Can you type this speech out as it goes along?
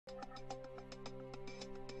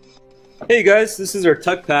Hey guys, this is our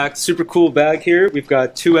tuck pack. Super cool bag here. We've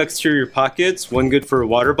got 2 exterior pockets, one good for a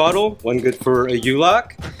water bottle, one good for a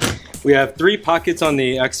U-lock. We have 3 pockets on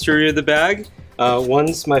the exterior of the bag.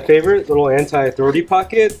 One's my favorite, little anti-authority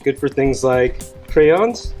pocket, good for things like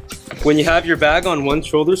crayons. When you have your bag on one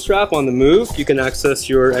shoulder strap on the move, you can access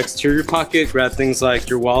your exterior pocket, grab things like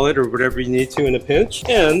your wallet or whatever you need to in a pinch,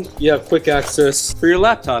 and you have quick access for your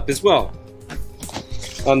laptop as well.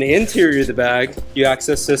 On the interior of the bag, you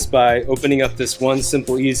access this by opening up this one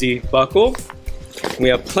simple, easy buckle. We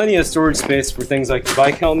have plenty of storage space for things like your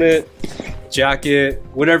bike helmet, jacket,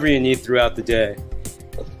 whatever you need throughout the day.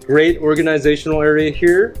 Great organizational area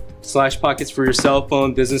here, slash pockets for your cell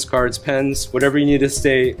phone, business cards, pens, whatever you need to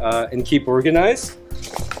stay and keep organized.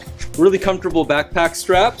 Really comfortable backpack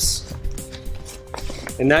straps.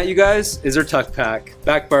 And that, you guys, is our tuck pack,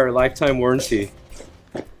 backed by our lifetime warranty.